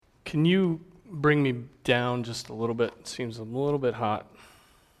Can you bring me down just a little bit? It seems a little bit hot.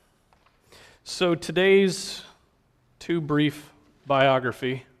 So today's too brief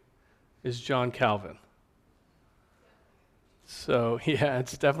biography is John Calvin. So yeah,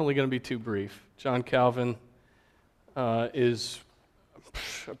 it's definitely going to be too brief. John Calvin is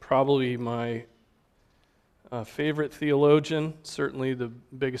probably my favorite theologian, certainly the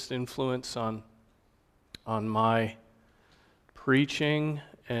biggest influence on my preaching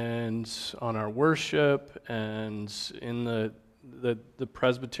and on our worship and in the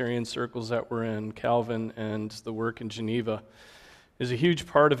Presbyterian circles that we're in. Calvin and the work in Geneva is a huge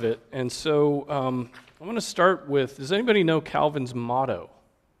part of it. And so I want to start with, does anybody know Calvin's motto?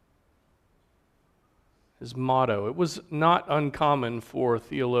 His motto. It was not uncommon for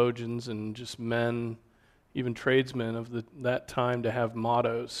theologians and just men, even tradesmen of that time, to have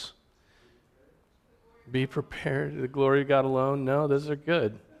mottos. Be prepared, the glory of God alone. No, those are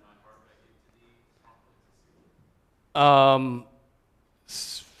good.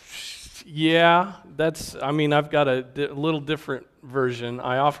 Yeah, I've got a little different version.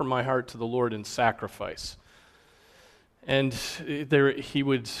 I offer my heart to the Lord in sacrifice. And he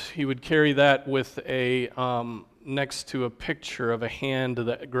would carry that with next to a picture of a hand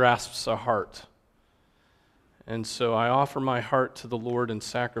that grasps a heart. And so I offer my heart to the Lord in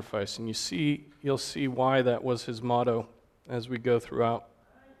sacrifice. And you'll see why that was his motto as we go throughout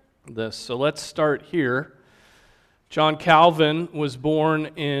this. So let's start here. John Calvin was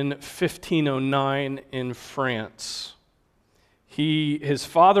born in 1509 in France. His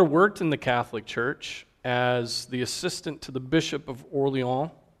father worked in the Catholic Church as the assistant to the Bishop of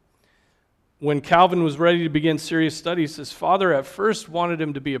Orleans. When Calvin was ready to begin serious studies, his father at first wanted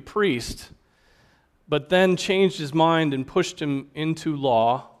him to be a priest, but then changed his mind and pushed him into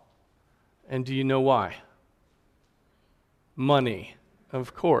law. And do you know why? Money.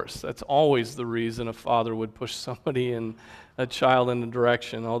 Of course. That's always the reason a father would push a child in a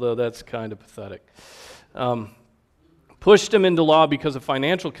direction, although that's kind of pathetic. Pushed him into law because of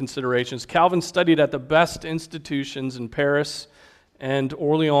financial considerations. Calvin studied at the best institutions in Paris and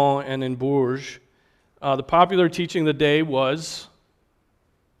Orleans and in Bourges. The popular teaching of the day was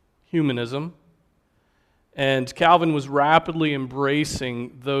humanism. And Calvin was rapidly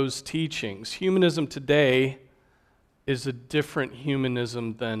embracing those teachings. Humanism today is a different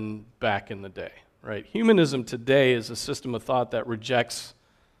humanism than back in the day, right? Humanism today is a system of thought that rejects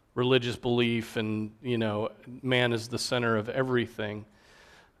religious belief and, man is the center of everything.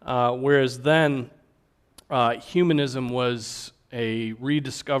 Whereas then, humanism was a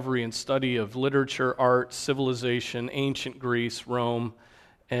rediscovery and study of literature, art, civilization, ancient Greece, Rome,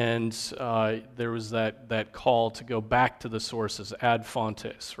 and there was that call to go back to the sources, ad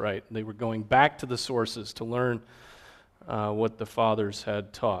fontes, right? They were going back to the sources to learn what the fathers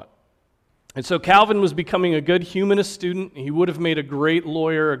had taught. And so Calvin was becoming a good humanist student. He would have made a great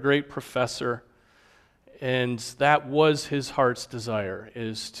lawyer, a great professor, and that was his heart's desire,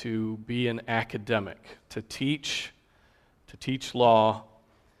 is to be an academic, to teach law.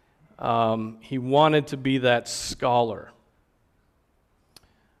 He wanted to be that scholar.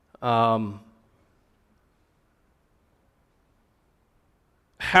 How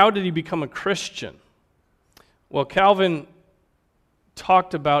did he become a Christian? Well, Calvin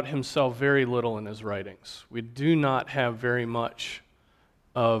talked about himself very little in his writings. We do not have very much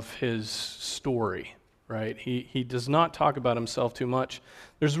of his story, right? He does not talk about himself too much.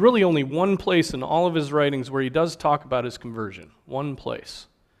 There's really only one place in all of his writings where he does talk about his conversion. One place.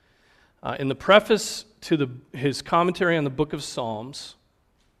 In the preface to his commentary on the book of Psalms,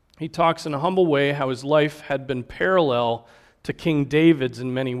 he talks in a humble way how his life had been parallel to King David's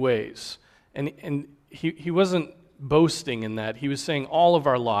in many ways. And he wasn't boasting in that. He was saying all of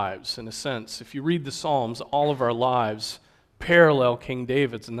our lives, in a sense. If you read the Psalms, all of our lives parallel King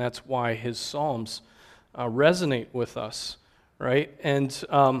David's, and that's why his Psalms resonate with us, right? And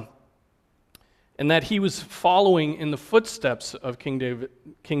that he was following in the footsteps of King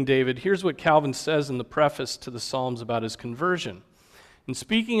David. Here's what Calvin says in the preface to the Psalms about his conversion. In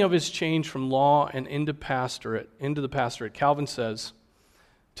speaking of his change from law and into the pastorate, Calvin says,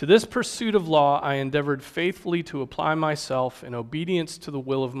 "To this pursuit of law I endeavored faithfully to apply myself in obedience to the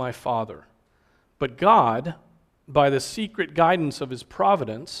will of my Father. But God, by the secret guidance of his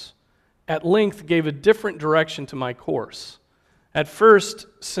providence, at length gave a different direction to my course. At first,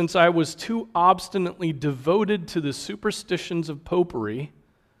 since I was too obstinately devoted to the superstitions of popery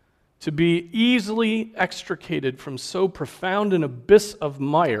to be easily extricated from so profound an abyss of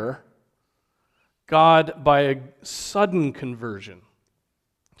mire, God, by a sudden conversion,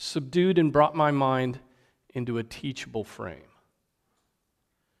 subdued and brought my mind into a teachable frame."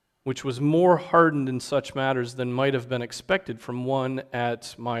 which was more hardened in such matters than might have been expected from one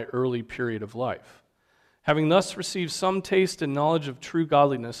at my early period of life. Having thus received some taste and knowledge of true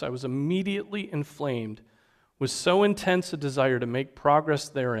godliness, I was immediately inflamed with so intense a desire to make progress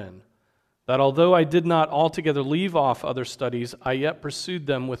therein, that although I did not altogether leave off other studies, I yet pursued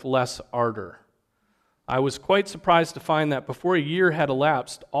them with less ardor. I was quite surprised to find that before a year had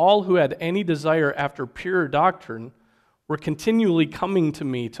elapsed, all who had any desire after pure doctrine were continually coming to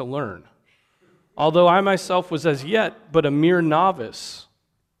me to learn, although I myself was as yet but a mere novice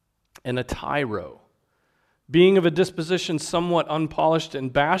and a tyro, being of a disposition somewhat unpolished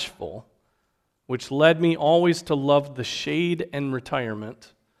and bashful, which led me always to love the shade and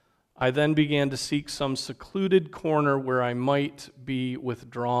retirement. I then began to seek some secluded corner where I might be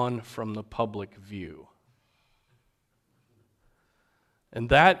withdrawn from the public view. And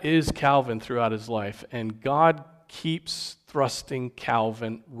that is Calvin throughout his life, and God keeps thrusting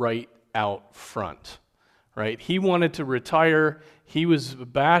Calvin right out front, right? He wanted to retire. He was a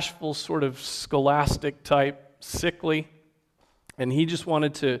bashful, sort of scholastic type, sickly, and he just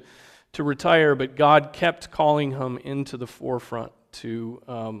wanted to retire, but God kept calling him into the forefront to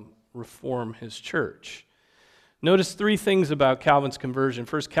reform his church. Notice three things about Calvin's conversion.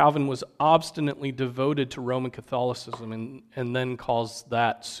 First, Calvin was obstinately devoted to Roman Catholicism and then calls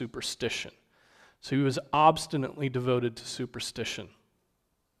that superstition. So he was obstinately devoted to superstition.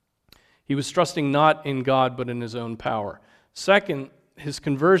 He was trusting not in God but in his own power. Second, his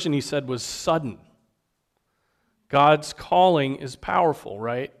conversion, he said, was sudden. God's calling is powerful,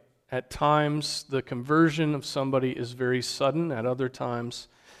 right? At times, the conversion of somebody is very sudden. At other times,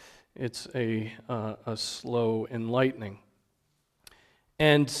 it's a slow enlightening.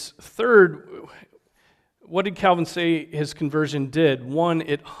 And third, what did Calvin say his conversion did? One,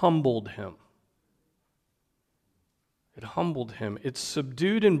 it humbled him. It humbled him. It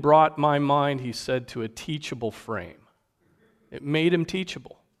subdued and brought my mind, he said, to a teachable frame. It made him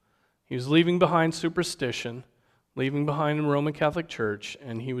teachable. He was leaving behind superstition, leaving behind the Roman Catholic Church,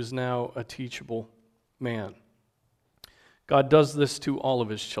 and he was now a teachable man. God does this to all of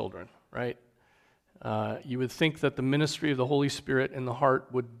his children, right? You would think that the ministry of the Holy Spirit in the heart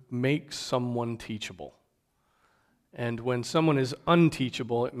would make someone teachable. And when someone is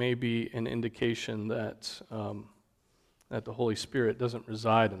unteachable, it may be an indication that the Holy Spirit doesn't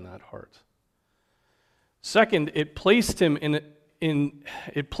reside in that heart. Second, it placed in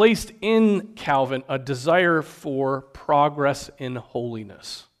Calvin a desire for progress in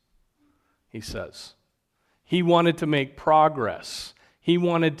holiness, he says. He wanted to make progress. He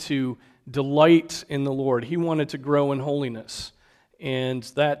wanted to delight in the Lord. He wanted to grow in holiness. And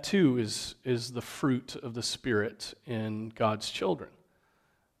that too is the fruit of the Spirit in God's children,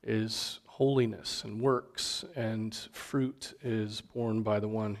 is holiness and works, and fruit is born by the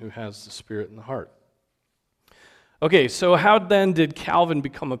one who has the Spirit in the heart. Okay, so how then did Calvin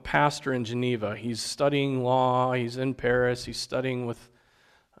become a pastor in Geneva? He's studying law, he's in Paris, he's studying with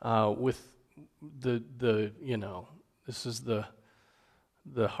this is the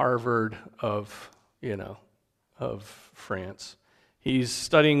Harvard of France. He's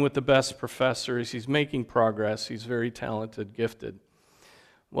studying with the best professors, he's making progress, he's very talented, gifted.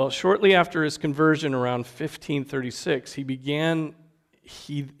 Well, shortly after his conversion around 1536, he began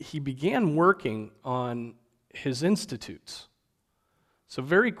working on his institutes. So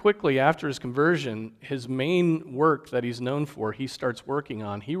very quickly after his conversion, his main work that he's known for, he starts working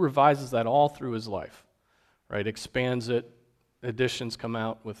on. He revises that all through his life, right? Expands it. Editions come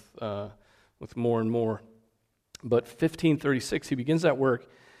out with more and more. But 1536, he begins that work.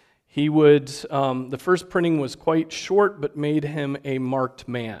 He would, the first printing was quite short, but made him a marked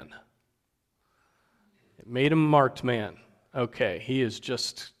man. It made him a marked man. Okay, he is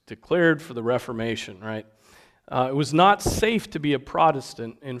just declared for the Reformation, right? It was not safe to be a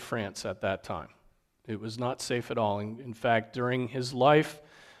Protestant in France at that time. It was not safe at all. In fact, during his life,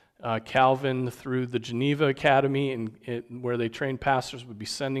 Calvin, through the Geneva Academy, where they trained pastors, would be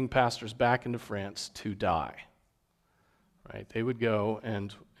sending pastors back into France to die. Right? They would go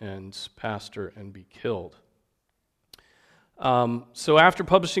and pastor and be killed. So after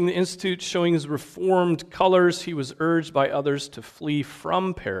publishing the Institute showing his reformed colors, he was urged by others to flee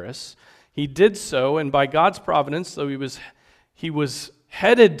from Paris. He did so, and by God's providence, though he was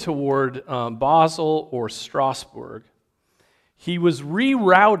headed toward Basel or Strasbourg, he was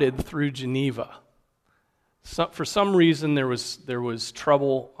rerouted through Geneva. For some reason, there was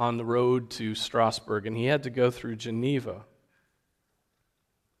trouble on the road to Strasbourg, and he had to go through Geneva.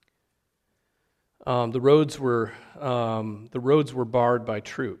 The roads were barred by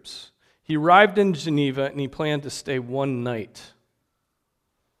troops. He arrived in Geneva, and he planned to stay one night.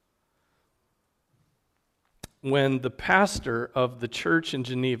 when the pastor of the church in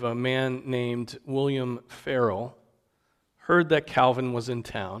Geneva, a man named William Farel, heard that Calvin was in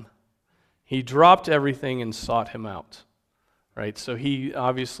town. He dropped everything and sought him out. Right? So he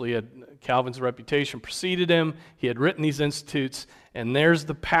obviously had, Calvin's reputation preceded him. He had written these institutes, and there's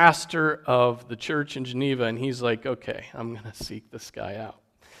the pastor of the church in Geneva, and he's like, okay, I'm going to seek this guy out.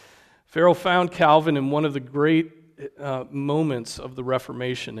 Farel found Calvin, in one of the great moments of the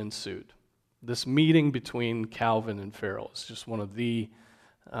Reformation ensued. This meeting between Calvin and Farel is just one of the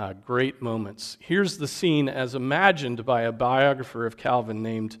great moments. Here's the scene as imagined by a biographer of Calvin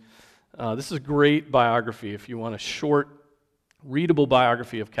named, this is a great biography if you want a short, readable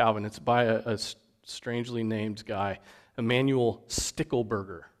biography of Calvin. It's by a strangely named guy, Emanuel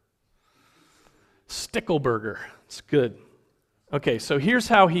Stickelberger. Stickelberger, it's good. Okay, so here's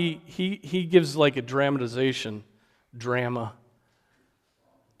how he gives like a dramatization, drama.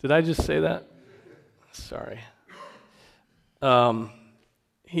 Did I just say that? Sorry.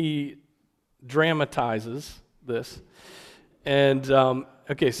 He dramatizes this. And,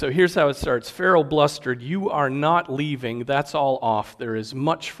 okay, so here's how it starts. Farel blustered, "You are not leaving. That's all off. There is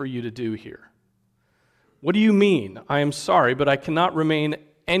much for you to do here." "What do you mean? I am sorry, but I cannot remain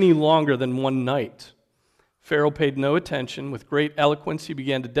any longer than one night." Farel paid no attention. With great eloquence, he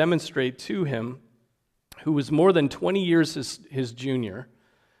began to demonstrate to him, who was more than 20 years his junior,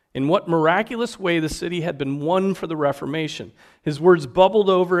 in what miraculous way the city had been won for the Reformation. His words bubbled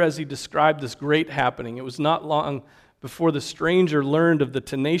over as he described this great happening. It was not long before the stranger learned of the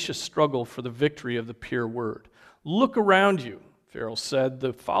tenacious struggle for the victory of the pure word. "Look around you," Farel said.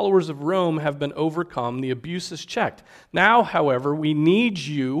 "The followers of Rome have been overcome. The abuse is checked. Now, however, we need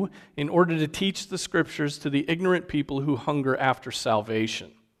you in order to teach the scriptures to the ignorant people who hunger after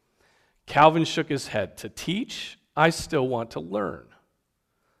salvation." Calvin shook his head. "To teach? I still want to learn.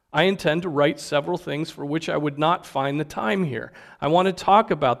 I intend to write several things for which I would not find the time here. I want to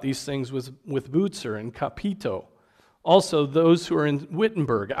talk about these things with Butzer and Capito, also those who are in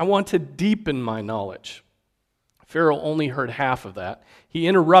Wittenberg. I want to deepen my knowledge." Farel only heard half of that. He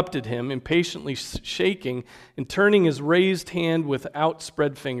interrupted him, impatiently shaking and turning his raised hand with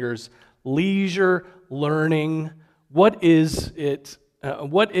outspread fingers. "Leisure, learning, when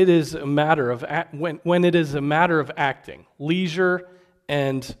it is a matter of acting. Leisure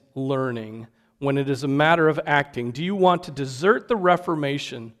and learning, when it is a matter of acting. Do you want to desert the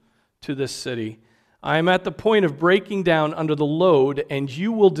Reformation to this city? I am at the point of breaking down under the load, and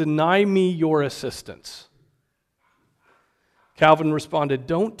you will deny me your assistance." Calvin responded,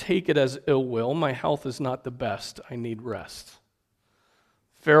 "Don't take it as ill will. My health is not the best. I need rest."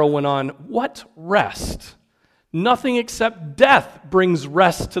 Farel went on, "What rest? Nothing except death brings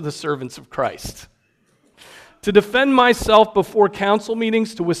rest to the servants of Christ. To defend myself before council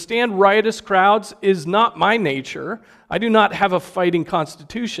meetings, to withstand riotous crowds, is not my nature. I do not have a fighting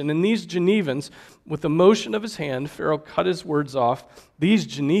constitution." And these Genevans, with a motion of his hand, Farel cut his words off. These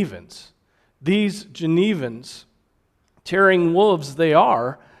Genevans, tearing wolves they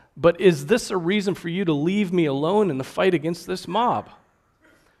are, but is this a reason for you to leave me alone in the fight against this mob?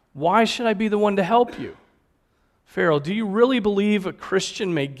 Why should I be the one to help you? Farel, do you really believe a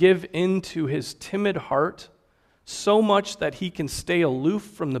Christian may give in to his timid heart so much that he can stay aloof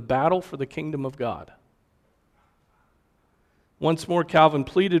from the battle for the kingdom of God? Once more, Calvin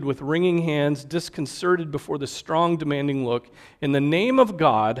pleaded with wringing hands, disconcerted before the strong, demanding look. "In the name of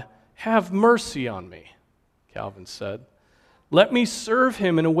God, have mercy on me," Calvin said. "Let me serve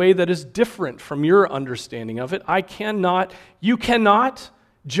him in a way that is different from your understanding of it. I cannot. You cannot?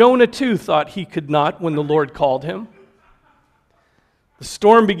 Jonah too thought he could not when the Lord called him." The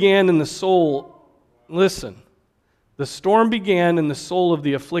storm began in the soul. Listen. The storm began in the soul of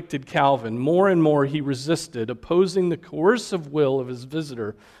the afflicted Calvin. More and more he resisted, opposing the coercive will of his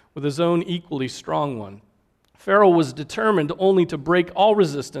visitor with his own equally strong one. Farel was determined only to break all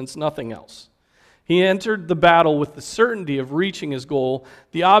resistance, nothing else. He entered the battle with the certainty of reaching his goal.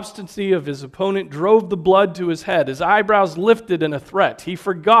 The obstinacy of his opponent drove the blood to his head. His eyebrows lifted in a threat. He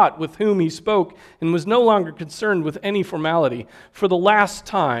forgot with whom he spoke and was no longer concerned with any formality. "For the last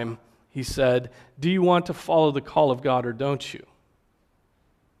time," he said, "do you want to follow the call of God or don't you?"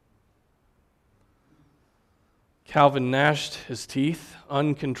 Calvin gnashed his teeth,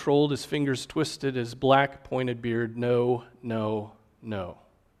 uncontrolled, his fingers twisted, his black pointed beard. "No, no, no."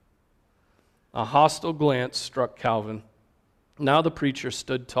 A hostile glance struck Calvin. Now the preacher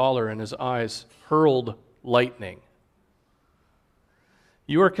stood taller and his eyes hurled lightning.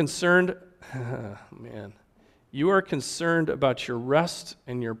 "You are concerned, you are concerned about your rest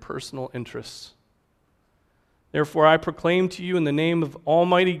and your personal interests. Therefore I proclaim to you in the name of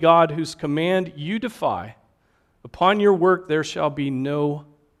Almighty God, whose command you defy, Upon your work there shall be no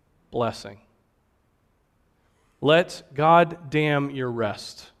blessing. Let God damn your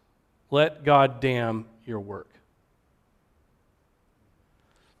rest. Let God damn your work.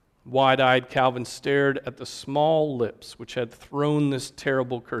 Wide-eyed, Calvin stared at the small lips which had thrown this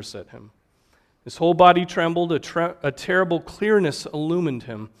terrible curse at him. His whole body trembled, a terrible clearness illumined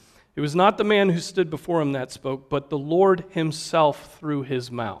him. It was not the man who stood before him that spoke, but the Lord himself through his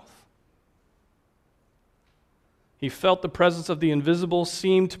mouth. He felt the presence of the invisible,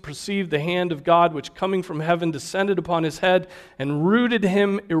 seemed to perceive the hand of God, which coming from heaven descended upon his head and rooted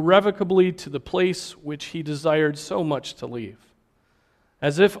him irrevocably to the place which he desired so much to leave.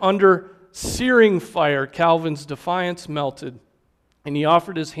 As if under searing fire, Calvin's defiance melted, and he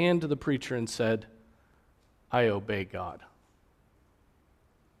offered his hand to the preacher and said, I obey God.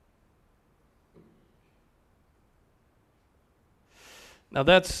 Now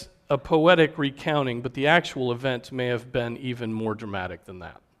that's a poetic recounting, but the actual event may have been even more dramatic than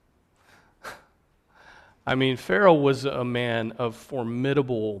that. I mean, Pharaoh was a man of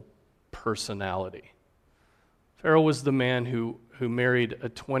formidable personality. Pharaoh was the man who married a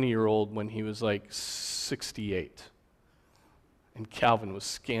 20-year-old when he was like 68. And Calvin was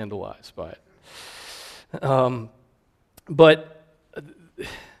scandalized by it. But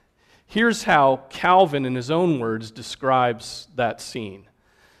here's how Calvin, in his own words, describes that scene.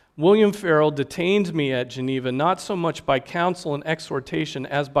 William Farel detained me at Geneva not so much by counsel and exhortation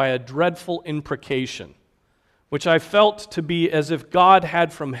as by a dreadful imprecation, which I felt to be as if God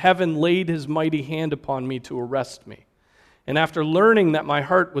had from heaven laid his mighty hand upon me to arrest me. And after learning that my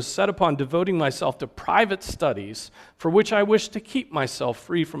heart was set upon devoting myself to private studies, for which I wished to keep myself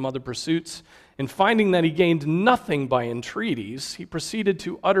free from other pursuits, and finding that he gained nothing by entreaties, he proceeded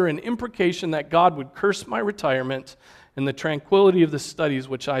to utter an imprecation that God would curse my retirement and the tranquility of the studies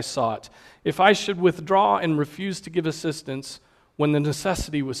which I sought, if I should withdraw and refuse to give assistance when the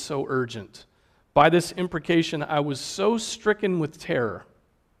necessity was so urgent. By this imprecation I was so stricken with terror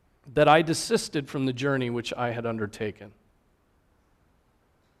that I desisted from the journey which I had undertaken.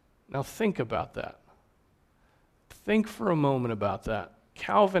 Now think about that. Think for a moment about that.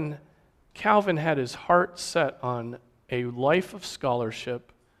 Calvin had his heart set on a life of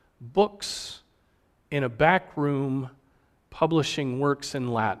scholarship, books in a back room, publishing works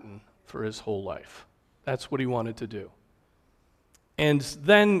in Latin for his whole life. That's what he wanted to do. And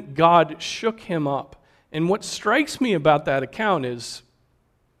then God shook him up. And what strikes me about that account is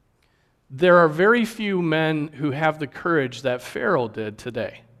there are very few men who have the courage that Pharaoh did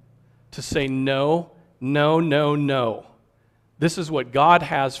today to say no, no, no, no. This is what God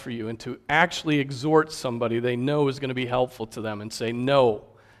has for you, and to actually exhort somebody they know is going to be helpful to them and say no,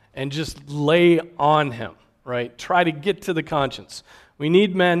 and just lay on him. Right? Try to get to the conscience. We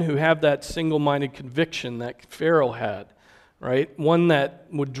need men who have that single-minded conviction that Pharaoh had, right? One that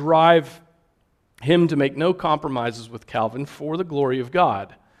would drive him to make no compromises with Calvin for the glory of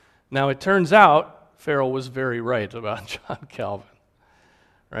God. Now, it turns out Pharaoh was very right about John Calvin,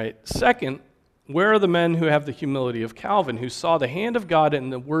 right? Second, where are the men who have the humility of Calvin, who saw the hand of God in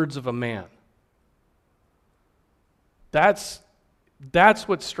the words of a man? That's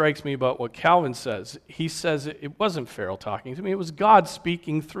what strikes me about what Calvin says. He says it wasn't Pharaoh talking to me, it was God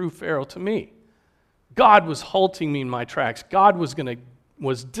speaking through Pharaoh to me. God was halting me in my tracks. God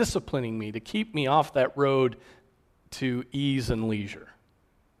was disciplining me to keep me off that road to ease and leisure.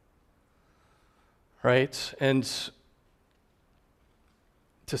 Right? And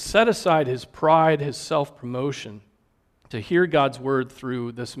to set aside his pride, his self-promotion, to hear God's word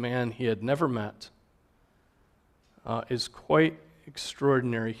through this man he had never met, is quite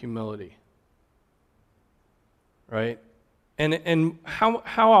extraordinary humility, right? And how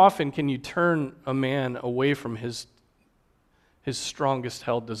often can you turn a man away from his strongest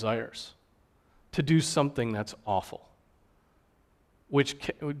held desires to do something that's awful, which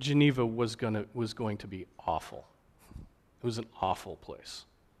Geneva was going to be awful. It was an awful place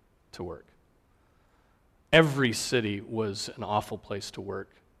to work. Every city was an awful place to work,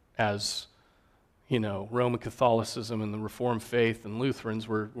 as Roman Catholicism and the Reformed faith and Lutherans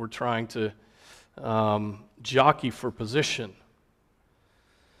were trying to jockey for position.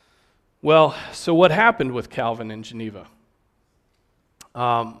 Well, so what happened with Calvin in Geneva?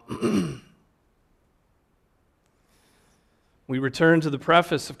 We return to the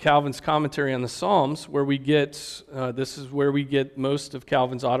preface of Calvin's commentary on the Psalms, where we get, this is where we get most of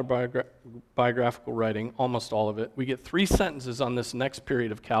Calvin's autobiographical writing, almost all of it. We get 3 sentences on this next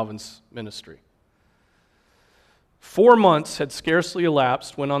period of Calvin's ministry. 4 months had scarcely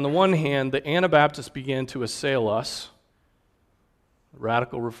elapsed when, on the one hand, the Anabaptists began to assail us, the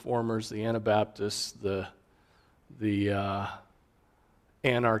radical reformers, the Anabaptists, the the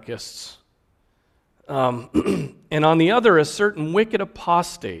anarchists. And on the other, a certain wicked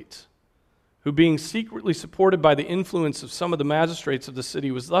apostate, who being secretly supported by the influence of some of the magistrates of the city,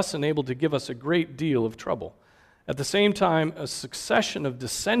 was thus enabled to give us a great deal of trouble. At the same time, a succession of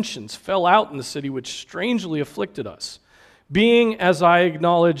dissensions fell out in the city, which strangely afflicted us. Being, as I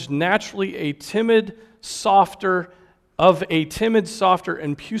acknowledged, naturally a timid, softer, and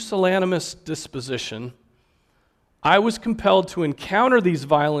pusillanimous disposition, I was compelled to encounter these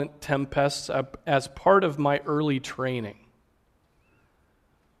violent tempests as part of my early training.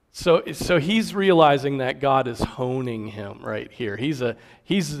 So he's realizing that God is honing him right here. He's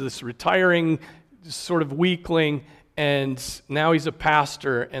this retiring sort of weakling, and now he's a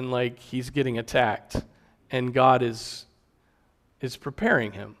pastor, and like he's getting attacked, and God is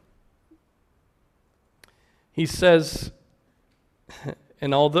preparing him. He says,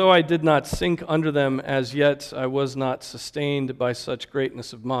 and although I did not sink under them as yet, I was not sustained by such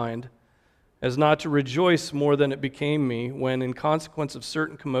greatness of mind, as not to rejoice more than it became me, when in consequence of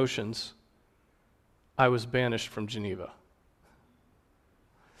certain commotions, I was banished from Geneva.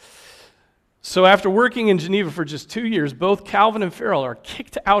 So after working in Geneva for just 2 years, both Calvin and Farel are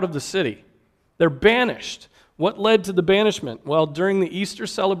kicked out of the city. They're banished. What led to the banishment? Well, during the Easter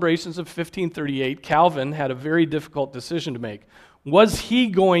celebrations of 1538, Calvin had a very difficult decision to make. Was he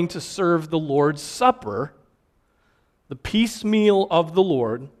going to serve the Lord's Supper, the peace meal of the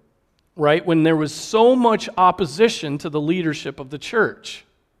Lord, right, when there was so much opposition to the leadership of the church?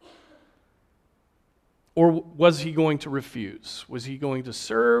 Or was he going to refuse? Was he going to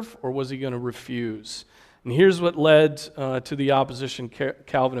serve, or was he going to refuse? And here's what led to the opposition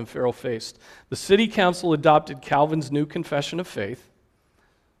Calvin and Farel faced. The city council adopted Calvin's new confession of faith.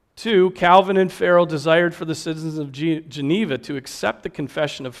 2, Calvin and Farel desired for the citizens of Geneva to accept the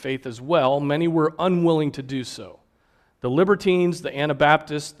confession of faith as well. Many were unwilling to do so. The Libertines, the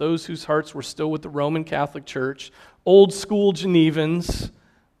Anabaptists, those whose hearts were still with the Roman Catholic Church, old school Genevans,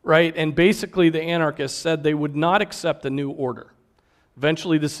 right? And basically the anarchists said they would not accept the new order.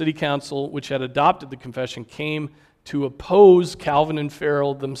 Eventually the city council, which had adopted the confession, came to oppose Calvin and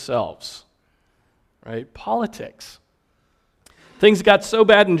Farel themselves, right? Politics. Things got so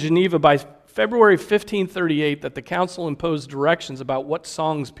bad in Geneva by February 1538 that the council imposed directions about what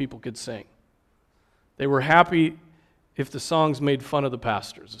songs people could sing. They were happy if the songs made fun of the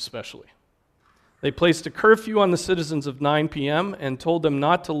pastors, especially. They placed a curfew on the citizens of 9 p.m. and told them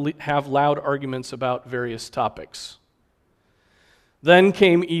not to have loud arguments about various topics. Then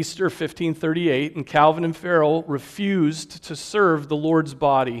came Easter 1538, and Calvin and Farel refused to serve the Lord's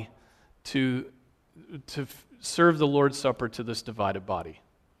body, to serve the Lord's Supper to this divided body.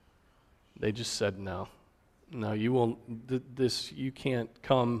 They just said, no, you won't, you can't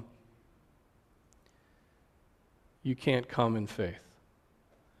come in faith.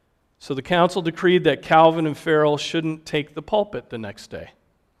 So the council decreed that Calvin and Farel shouldn't take the pulpit the next day.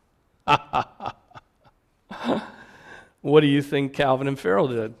 What do you think Calvin and Farel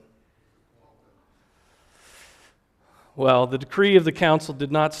did? Well, the decree of the council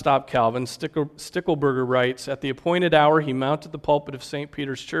did not stop Calvin. Stickelberger writes, at the appointed hour he mounted the pulpit of St.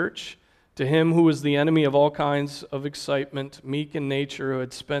 Peter's Church. To him who was the enemy of all kinds of excitement, meek in nature, who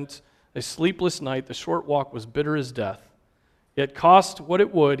had spent a sleepless night, the short walk was bitter as death. Yet cost what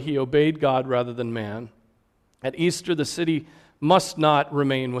it would, he obeyed God rather than man. At Easter, the city must not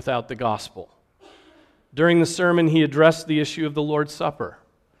remain without the gospel. During the sermon, he addressed the issue of the Lord's Supper.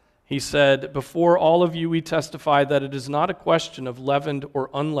 He said, before all of you we testify that it is not a question of leavened or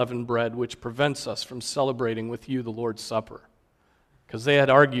unleavened bread which prevents us from celebrating with you the Lord's Supper. Because they had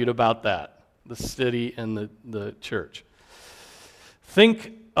argued about that, the city and the church.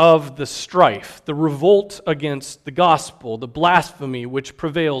 Think of the strife, the revolt against the gospel, the blasphemy which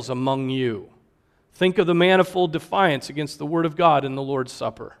prevails among you. Think of the manifold defiance against the word of God in the Lord's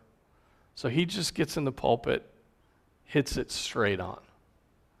Supper. So he just gets in the pulpit, hits it straight on.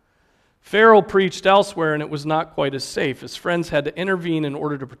 Farel preached elsewhere, and it was not quite as safe. His friends had to intervene in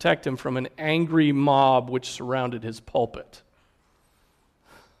order to protect him from an angry mob which surrounded his pulpit.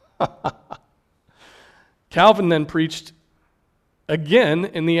 Calvin then preached again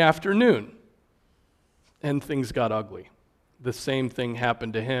in the afternoon, and things got ugly. The same thing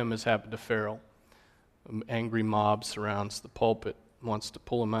happened to him as happened to Farel. An angry mob surrounds the pulpit, wants to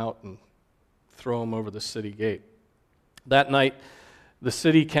pull him out and throw him over the city gate. That night, the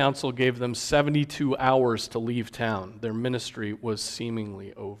city council gave them 72 hours to leave town. Their ministry was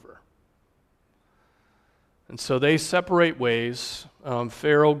seemingly over. And so they separate ways.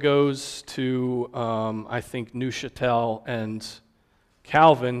 Farel goes to, I think, Neuchâtel, and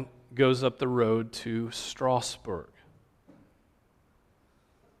Calvin goes up the road to Strasbourg.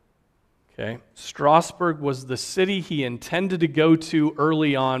 Okay. Strasbourg was the city he intended to go to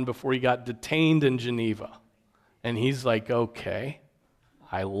early on before he got detained in Geneva. And he's like, okay,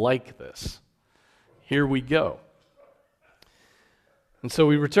 I like this. Here we go. And so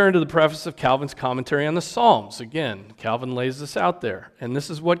we return to the preface of Calvin's commentary on the Psalms. Again, Calvin lays this out there. And this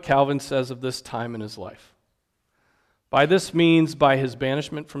is what Calvin says of this time in his life. By this means, by his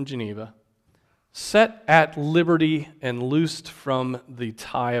banishment from Geneva, set at liberty and loosed from the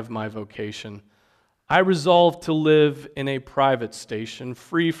tie of my vocation, I resolved to live in a private station,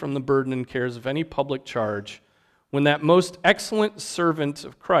 free from the burden and cares of any public charge, when that most excellent servant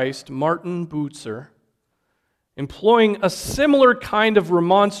of Christ, Martin Bucer, employing a similar kind of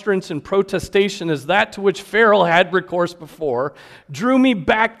remonstrance and protestation as that to which Farel had recourse before, drew me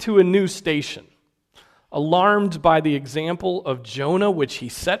back to a new station. Alarmed by the example of Jonah which he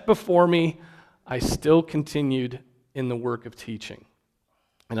set before me, I still continued in the work of teaching.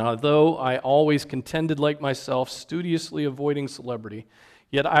 And although I always contended like myself, studiously avoiding celebrity,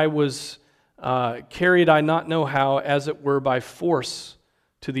 yet I was carried, I not know how, as it were by force,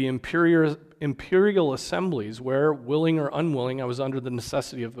 to the imperial assemblies, where, willing or unwilling, I was under the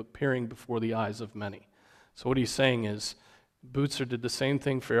necessity of appearing before the eyes of many. So what he's saying is, Bucer did the same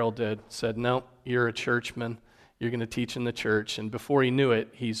thing Farel did, said, no, you're a churchman, you're going to teach in the church, and before he knew it,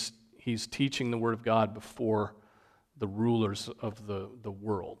 he's teaching the Word of God before the rulers of the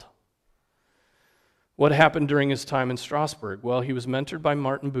world. What happened during his time in Strasbourg? Well, he was mentored by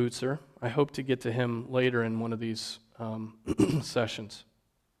Martin Bucer. I hope to get to him later in one of these sessions.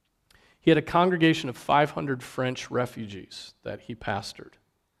 He had a congregation of 500 French refugees that he pastored.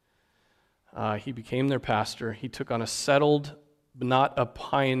 He became their pastor. He took on a settled, but not a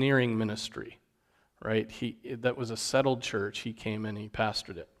pioneering ministry, right? That was a settled church. He came and he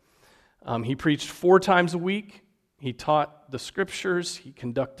pastored it. He preached 4 times a week. He taught the scriptures. He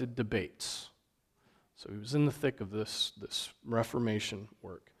conducted debates. So he was in the thick of this Reformation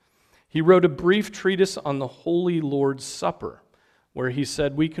work. He wrote a brief treatise on the Holy Lord's Supper, where he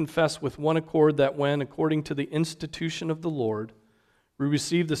said, we confess with one accord that when, according to the institution of the Lord, we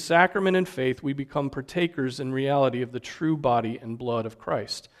receive the sacrament in faith, we become partakers in reality of the true body and blood of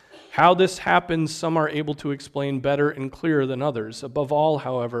Christ. How this happens, some are able to explain better and clearer than others. Above all,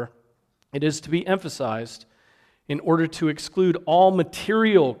 however, it is to be emphasized, in order to exclude all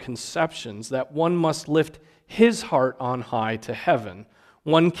material conceptions, that one must lift his heart on high to heaven.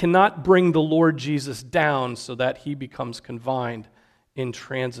 One cannot bring the Lord Jesus down so that he becomes confined in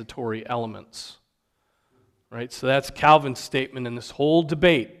transitory elements. Right? So that's Calvin's statement in this whole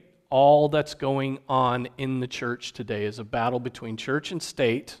debate. All that's going on in the church today is a battle between church and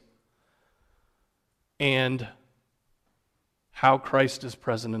state and how Christ is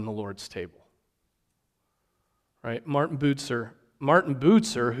present in the Lord's table. Right? Martin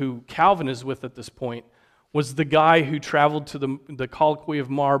Bucer, who Calvin is with at this point, was the guy who traveled to the Colloquy of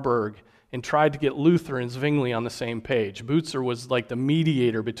Marburg and tried to get Luther and Zwingli on the same page. Bucer was like the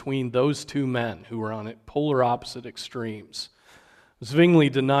mediator between those two men who were on polar opposite extremes. Zwingli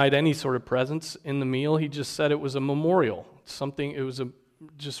denied any sort of presence in the meal. He just said it was a memorial, it was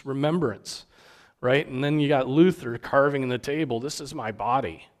just remembrance, right? And then you got Luther carving in the table, this is my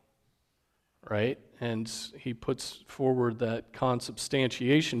body, right? And he puts forward that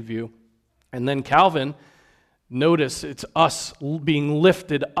consubstantiation view. And then Calvin, notice it's us being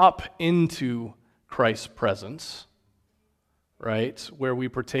lifted up into Christ's presence, right? Where we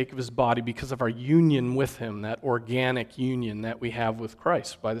partake of his body because of our union with him, that organic union that we have with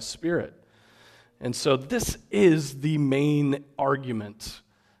Christ by the Spirit. And so this is the main argument.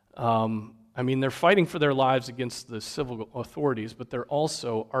 They're fighting for their lives against the civil authorities, but they're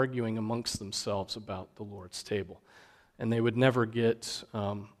also arguing amongst themselves about the Lord's table. And they would never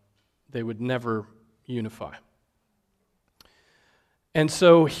unify. And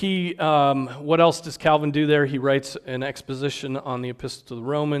so what else does Calvin do there? He writes an exposition on the Epistle to the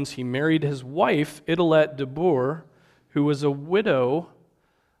Romans. He married his wife, Idelette de Boer, who was a widow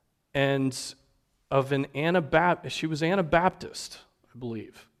and she was Anabaptist, I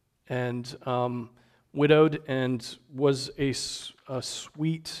believe, and widowed, and was a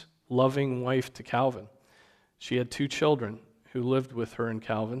sweet, loving wife to Calvin. She had 2 children who lived with her and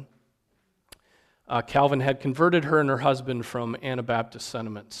Calvin. Calvin had converted her and her husband from Anabaptist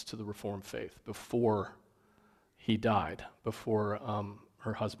sentiments to the Reformed faith before he died, before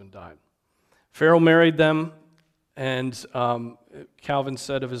her husband died. Farel married them, and Calvin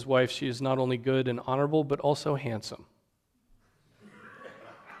said of his wife, she is not only good and honorable, but also handsome.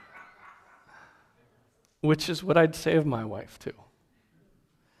 Which is what I'd say of my wife, too.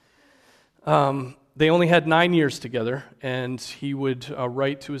 They only had 9 years together, and he would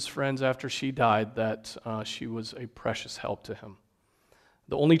write to his friends after she died that she was a precious help to him.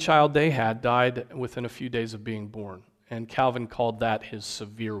 The only child they had died within a few days of being born, and Calvin called that his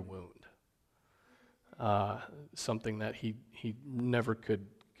severe wound, something that he never could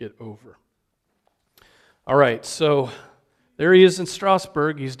get over. All right, so there he is in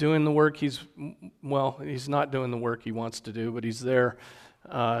Strasbourg. He's doing the work. He's not doing the work he wants to do, but he's there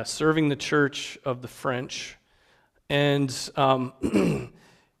serving the Church of the French. And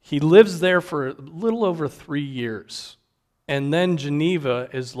he lives there for a little over 3 years. And then Geneva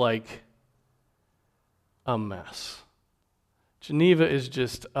is like a mess. Geneva is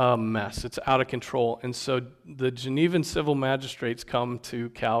just a mess. It's out of control. And so the Genevan civil magistrates come to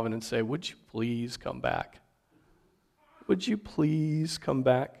Calvin and say, "Would you please come back? Would you please come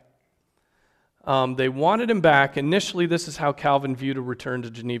back?" They wanted him back. Initially, this is how Calvin viewed a return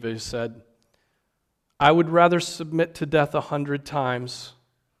to Geneva. He said, "I would rather submit to death 100 times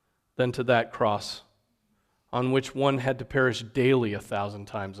than to that cross, on which one had to perish daily 1,000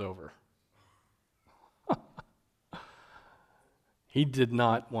 times over." He did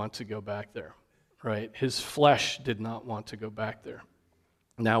not want to go back there, right? His flesh did not want to go back there.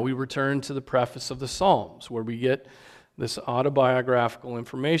 Now we return to the preface of the Psalms, where we get this autobiographical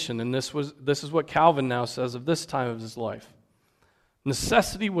information, and this is what Calvin now says of this time of his life.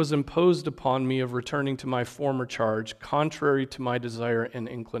 "Necessity was imposed upon me of returning to my former charge, contrary to my desire and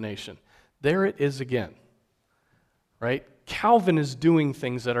inclination." There it is again, right? Calvin is doing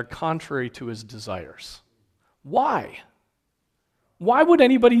things that are contrary to his desires. Why? Why would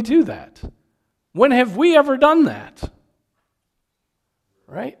anybody do that? When have we ever done that?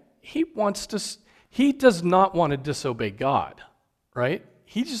 Right? He does not want to disobey God, right?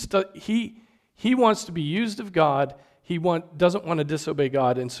 He wants to be used of God. He doesn't want to disobey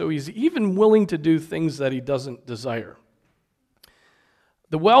God, and so he's even willing to do things that he doesn't desire.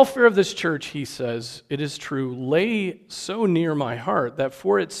 "The welfare of this church," he says, "it is true, lay so near my heart that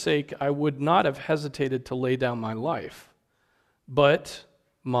for its sake I would not have hesitated to lay down my life. But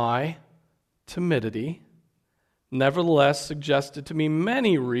my timidity nevertheless suggested to me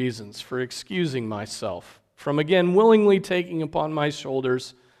many reasons for excusing myself from again willingly taking upon my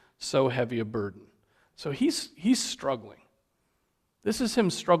shoulders so heavy a burden." So he's struggling. This is him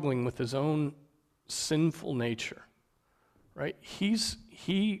struggling with his own sinful nature, right?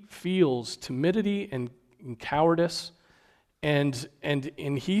 He feels timidity and cowardice, and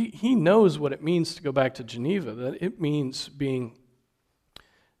he knows what it means to go back to Geneva. That it means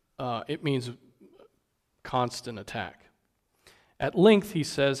constant attack. "At length," he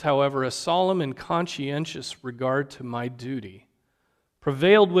says, "however, a solemn and conscientious regard to my duty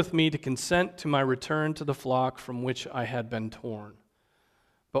prevailed with me to consent to my return to the flock from which I had been torn.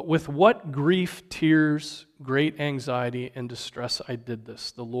 But with what grief, tears, great anxiety, and distress I did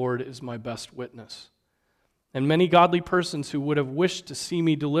this, the Lord is my best witness. And many godly persons who would have wished to see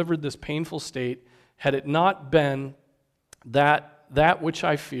me delivered this painful state, had it not been that which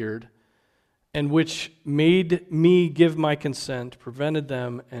I feared, and which made me give my consent, prevented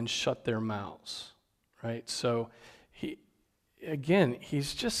them and shut their mouths." Right? So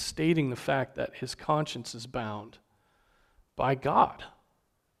he's just stating the fact that his conscience is bound by God.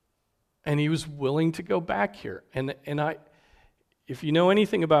 And he was willing to go back here. And if you know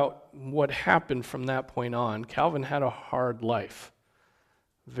anything about what happened from that point on, Calvin had a hard life,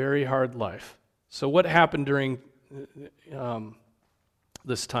 very hard life. So what happened during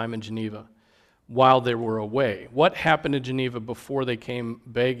this time in Geneva while they were away? What happened in Geneva before they came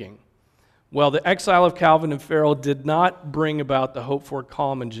begging? Well, the exile of Calvin and Farel did not bring about the hoped-for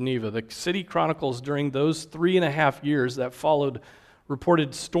calm in Geneva. The city chronicles during those 3.5 years that followed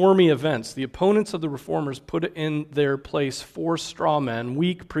reported stormy events. The opponents of the reformers put in their place 4 straw men,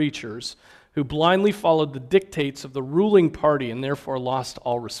 weak preachers, who blindly followed the dictates of the ruling party and therefore lost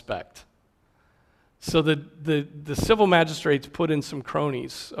all respect. So the civil magistrates put in some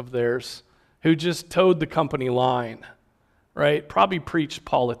cronies of theirs who just towed the company line, right? Probably preached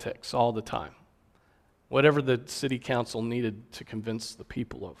politics all the time, whatever the city council needed to convince the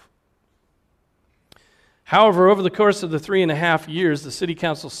people of. However, over the course of the 3.5 years, the city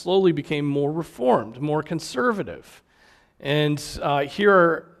council slowly became more reformed, more conservative. And here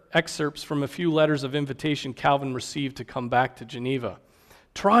are excerpts from a few letters of invitation Calvin received to come back to Geneva.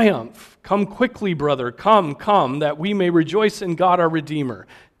 "Triumph, come quickly, brother, come, that we may rejoice in God our Redeemer.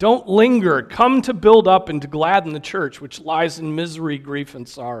 Don't linger, come to build up and to gladden the church, which lies in misery, grief, and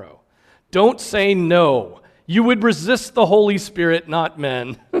sorrow. Don't say no. You would resist the Holy Spirit, not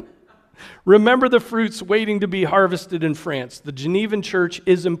men. Remember the fruits waiting to be harvested in France. The Genevan church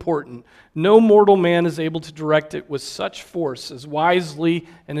is important. No mortal man is able to direct it with such force, as wisely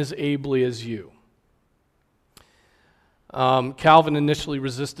and as ably as you. Calvin initially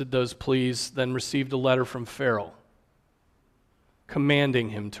resisted those pleas, then received a letter from Farel commanding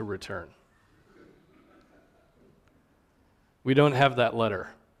him to return. We don't have that letter,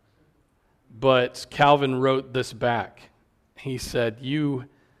 but Calvin wrote this back. He said, You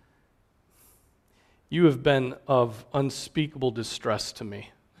have been of unspeakable distress to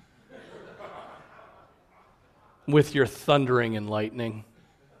me with your thundering and lightning.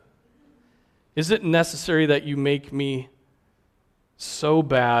 Is it necessary that you make me so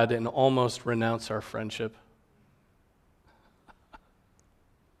bad and almost renounce our friendship?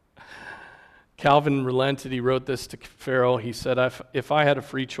 Calvin relented. He wrote this to Farel. He said, if I had a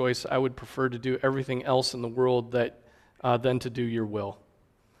free choice, I would prefer to do everything else in the world than to do your will.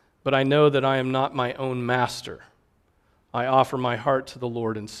 But I know that I am not my own master. I offer my heart to the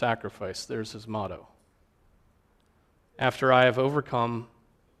Lord in sacrifice. There's his motto. After I have overcome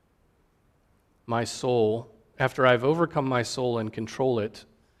my soul and control it,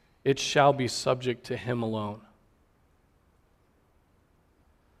 it shall be subject to him alone.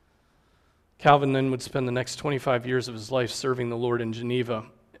 Calvin then would spend the next 25 years of his life serving the Lord in Geneva.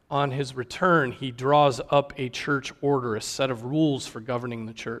 On his return, he draws up a church order, a set of rules for governing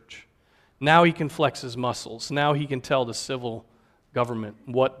the church. Now he can flex his muscles. Now he can tell the civil government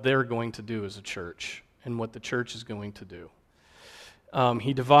what they're going to do as a church and what the church is going to do.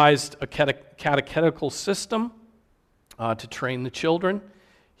 He devised a catechetical system to train the children.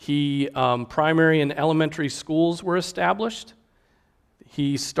 Primary and elementary schools were established.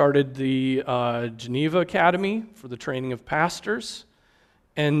 He started the Geneva Academy for the training of pastors.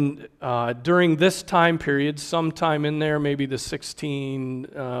 And during this time period, sometime in there, maybe the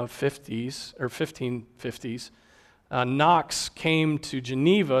 1650s or 1550s, Knox came to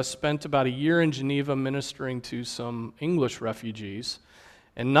Geneva, spent about a year in Geneva ministering to some English refugees.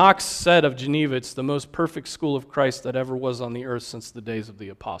 And Knox said of Geneva, it's the most perfect school of Christ that ever was on the earth since the days of the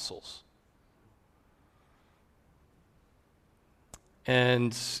apostles.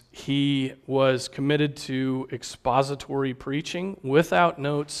 And he was committed to expository preaching without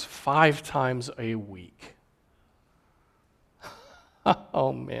notes 5 times a week.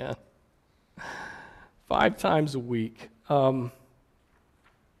 Oh, man. 5 times a week.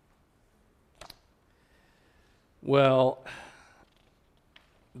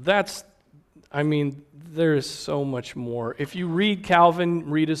 There's so much more. If you read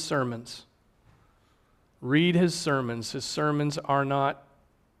Calvin, read his sermons. Read his sermons. His sermons the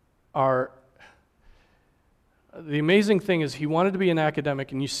amazing thing is he wanted to be an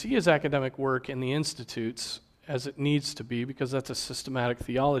academic, and you see his academic work in the institutes as it needs to be because that's a systematic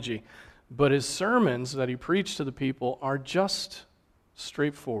theology. But his sermons that he preached to the people are just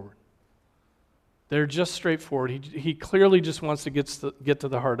straightforward. They're just straightforward. He clearly just wants to get to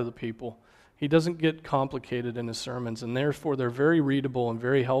the heart of the people. He doesn't get complicated in his sermons, and therefore they're very readable and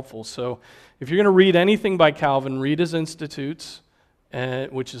very helpful. So if you're going to read anything by Calvin, read his Institutes,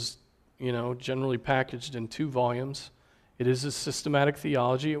 which is generally packaged in 2 volumes. It is a systematic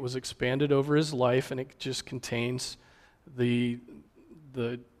theology. It was expanded over his life, and it just contains the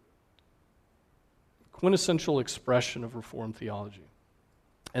quintessential expression of Reformed theology.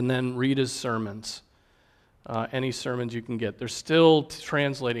 And then read his sermons. Any sermons you can get. They're still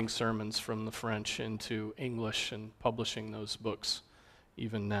translating sermons from the French into English and publishing those books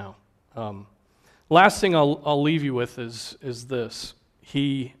even now. Last thing I'll leave you with is this.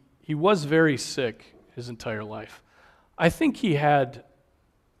 He was very sick his entire life. I think he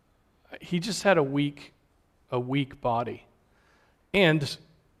just had a weak body. And,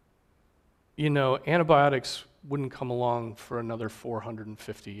 antibiotics wouldn't come along for another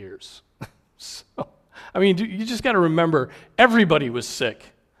 450 years. You just got to remember, everybody was sick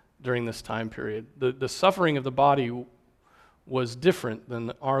during this time period. The suffering of the body was different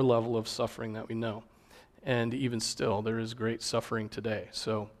than our level of suffering that we know. And even still, there is great suffering today.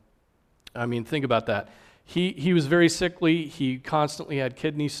 So, think about that. He was very sickly. He constantly had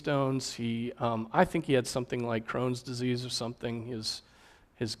kidney stones. I think he had something like Crohn's disease or something. His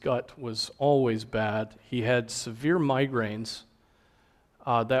gut was always bad. He had severe migraines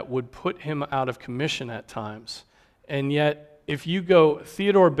that would put him out of commission at times. And yet, if you go,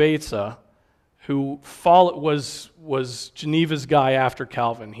 Theodore Beza, who was Geneva's guy after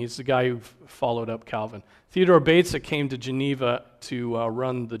Calvin. He's the guy who followed up Calvin. Theodore Beza came to Geneva to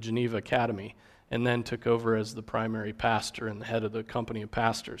run the Geneva Academy and then took over as the primary pastor and the head of the company of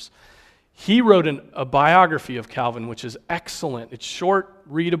pastors. He wrote a biography of Calvin, which is excellent. It's short,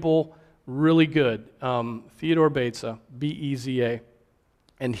 readable, really good. Theodore Beza, B-E-Z-A.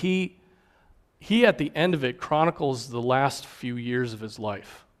 And he at the end of it chronicles the last few years of his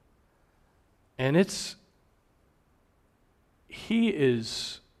life. And he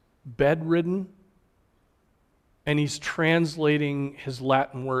is bedridden, and he's translating his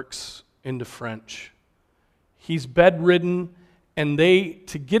Latin works into French. He's bedridden, and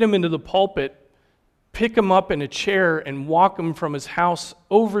to get him into the pulpit, pick him up in a chair and walk him from his house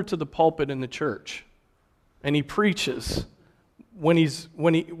over to the pulpit in the church. And he preaches when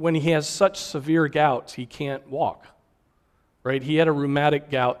he has such severe gouts he can't walk. Right? He had a rheumatic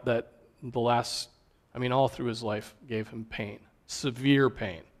gout that all through his life gave him pain, severe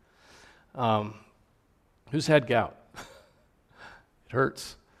pain. Who's had gout? It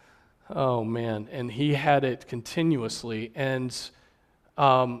hurts. Oh man, and he had it continuously, and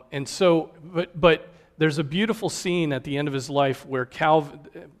so, but there's a beautiful scene at the end of his life where Calvin,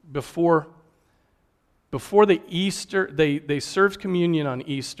 before the Easter, they served communion on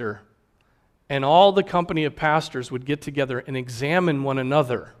Easter, and all the company of pastors would get together and examine one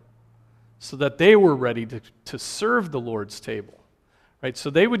another so that they were ready to serve the Lord's table. Right?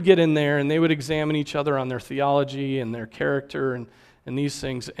 So they would get in there and they would examine each other on their theology and their character and these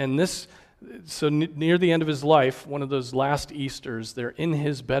things. And near the end of his life, one of those last Easters, they're in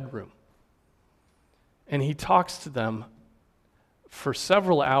his bedroom. And he talks to them for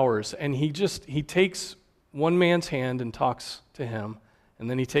several hours, and he takes one man's hand and talks to him, and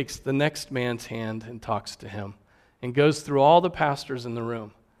then he takes the next man's hand and talks to him, and goes through all the pastors in the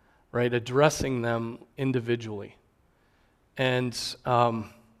room, right, addressing them individually. And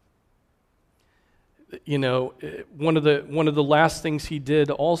one of the last things he did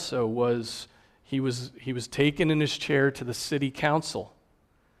also was he was taken in his chair to the city council.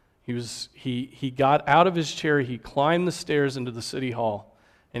 He got out of his chair, he climbed the stairs into the city hall,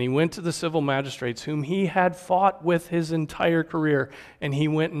 and he went to the civil magistrates whom he had fought with his entire career, and he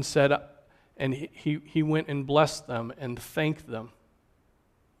went and said, and he went and blessed them and thanked them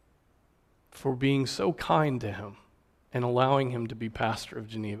for being so kind to him and allowing him to be pastor of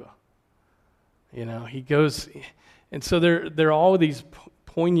Geneva. He goes, and so there are all these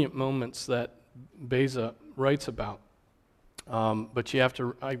poignant moments that Beza writes about. But you have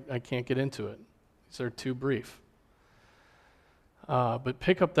to, I can't get into it. These are too brief. But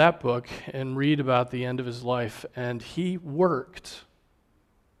pick up that book and read about the end of his life. And he worked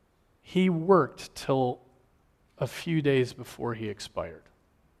till a few days before he expired.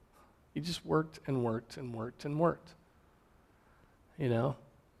 He just worked and worked and worked and worked.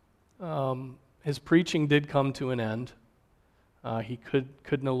 His preaching did come to an end. He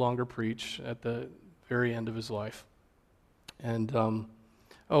could no longer preach at the very end of his life. And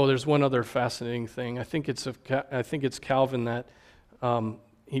there's one other fascinating thing. I think it's Calvin that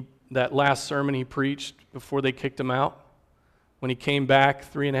that last sermon he preached before they kicked him out. When he came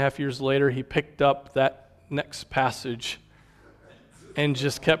back 3.5 years later, he picked up that next passage and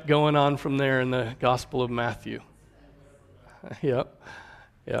just kept going on from there in the Gospel of Matthew. Yep.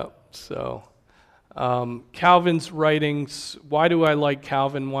 So, Calvin's writings. Why do I like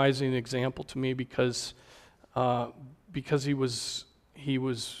Calvin? Why is he an example to me? Because he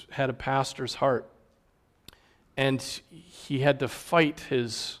had a pastor's heart, and he had to fight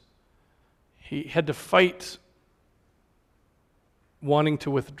wanting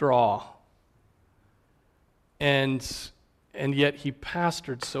to withdraw, and yet he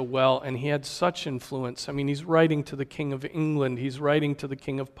pastored so well, and he had such influence. He's writing to the King of England, he's writing to the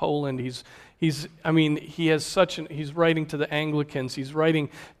King of Poland, he's writing to the Anglicans, he's writing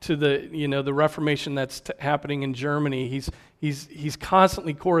to the Reformation that's happening in Germany. He's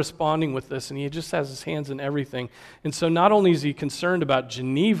constantly corresponding with this, and he just has his hands in everything. And so not only is he concerned about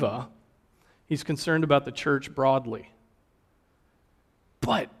Geneva, he's concerned about the church broadly.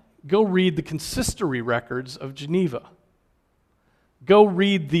 But go read the consistory records of Geneva. Go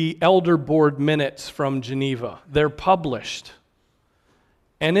read the elder board minutes from Geneva. They're published.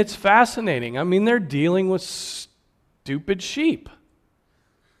 And it's fascinating. They're dealing with stupid sheep.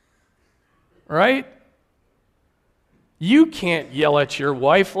 Right? You can't yell at your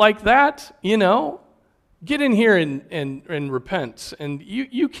wife like that, Get in here and repent. And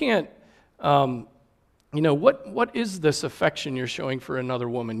you can't, what is this affection you're showing for another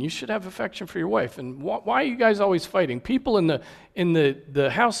woman? You should have affection for your wife. And why are you guys always fighting? People in the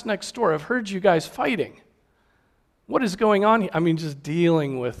house next door have heard you guys fighting. What is going on here? Just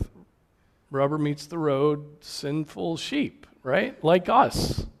dealing with rubber meets the road, sinful sheep, right? Like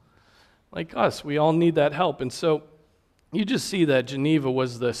us. We all need that help. And so you just see that Geneva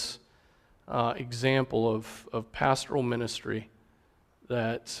was this example of pastoral ministry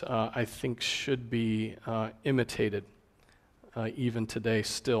that I think should be imitated even today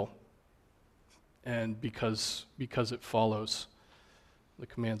still, and because it follows the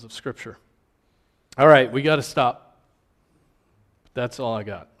commands of Scripture. All right, we got to stop. That's all I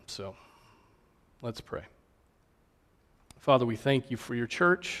got, so let's pray. Father, we thank you for your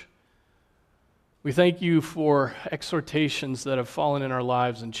church. We thank you for exhortations that have fallen in our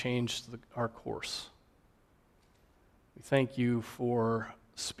lives and changed our course. We thank you for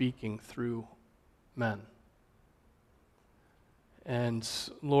speaking through men. And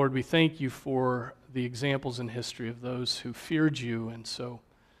Lord, we thank you for the examples in history of those who feared you and so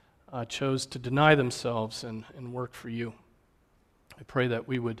chose to deny themselves and work for you. I pray that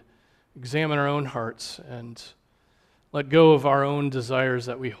we would examine our own hearts and let go of our own desires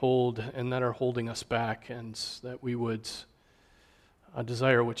that we hold and that are holding us back, and that we would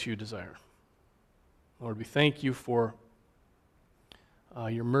desire what you desire. Lord, we thank you for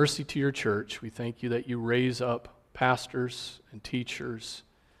your mercy to your church. We thank you that you raise up pastors and teachers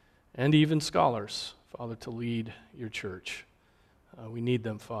and even scholars, Father, to lead your church. We need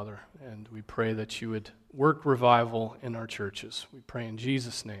them, Father, and we pray that you would work revival in our churches. We pray in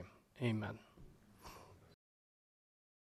Jesus' name. Amen.